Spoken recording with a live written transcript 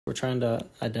We're trying to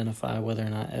identify whether or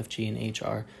not f, g, and h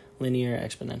are linear,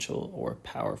 exponential, or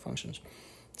power functions.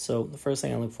 So the first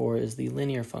thing I look for is the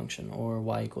linear function, or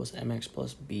y equals mx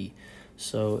plus b.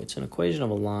 So it's an equation of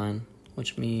a line,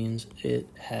 which means it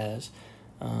has,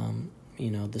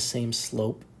 the same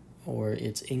slope, or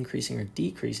it's increasing or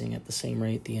decreasing at the same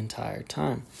rate the entire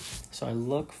time. So I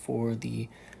look for the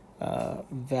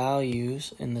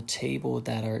values in the table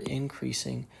that are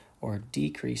increasing or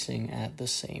decreasing at the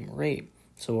same rate.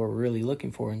 So what we're really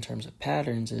looking for in terms of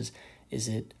patterns is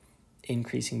it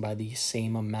increasing by the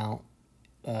same amount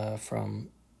from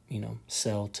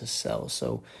cell to cell.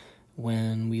 So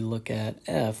when we look at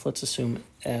f, let's assume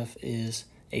f is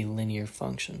a linear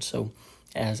function. So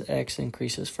as x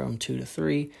increases from 2 to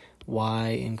 3, y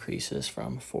increases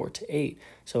from 4 to 8.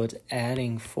 So it's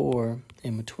adding 4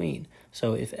 in between.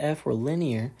 So if f were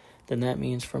linear, then that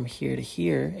means from here to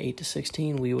here, 8 to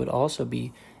 16, we would also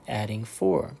be adding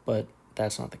 4. But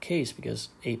that's not the case because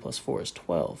 8 plus 4 is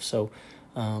 12. So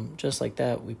just like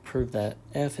that, we prove that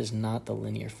f is not the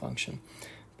linear function.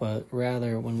 But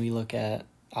rather, when we look at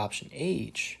option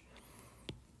H,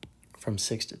 from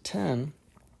 6 to 10,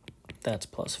 that's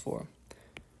plus 4.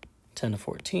 10 to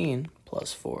 14,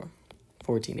 plus 4.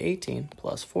 14 to 18,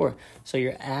 plus 4. So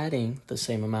you're adding the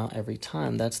same amount every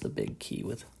time. That's the big key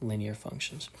with linear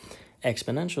functions.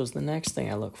 Exponential is the next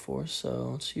thing I look for.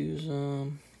 So let's use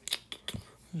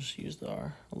just use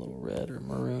a little red or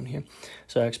maroon here.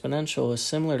 So exponential is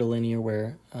similar to linear,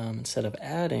 where instead of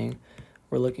adding,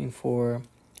 we're looking for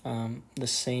the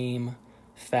same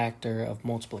factor of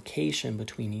multiplication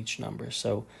between each number.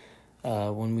 So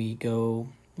when we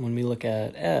look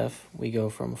at f, we go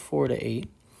from 4 to 8,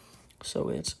 so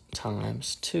it's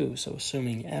times 2. So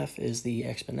assuming f is the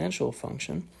exponential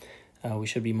function, we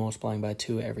should be multiplying by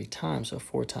 2 every time. So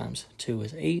 4 times 2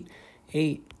 is 8.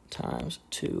 8 times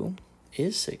 2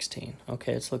 is 16.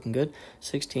 Okay, it's looking good.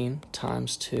 16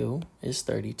 times 2 is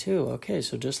 32. Okay,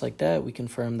 so just like that, we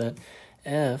confirm that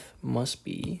f must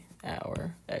be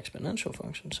our exponential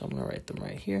function. So I'm going to write them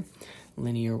right here.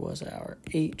 Linear was our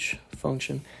h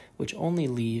function, which only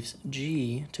leaves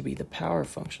g to be the power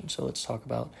function. So let's talk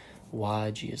about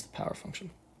why g is the power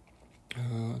function.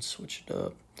 Let's switch it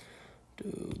up.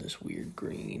 Do this weird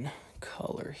green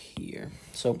color here.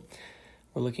 So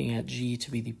we're looking at g to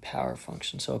be the power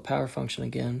function. So a power function,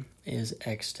 again, is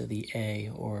x to the a,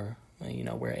 or,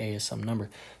 where a is some number.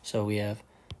 So we have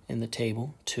in the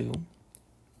table 2,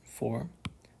 4,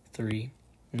 3,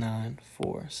 9,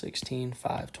 4, 16,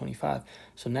 5, 25.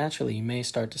 So naturally, you may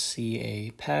start to see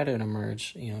a pattern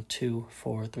emerge, 2,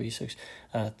 4, 3, 6,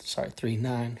 3,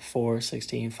 9, 4,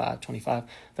 16, 5, 25.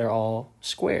 They're all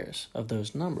squares of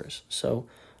those numbers. So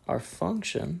our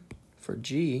function for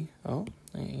g, I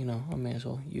may as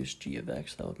well use g of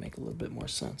x. That would make a little bit more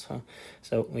sense, huh?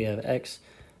 So we have x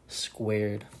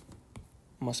squared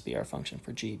must be our function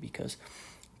for g, because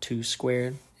 2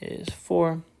 squared is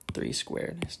 4, 3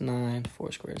 squared is 9,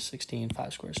 4 squared is 16,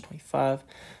 5 squared is 25.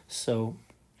 So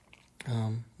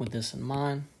with this in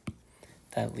mind,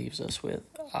 that leaves us with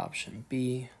option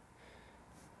B.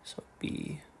 So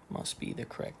B must be the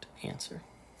correct answer.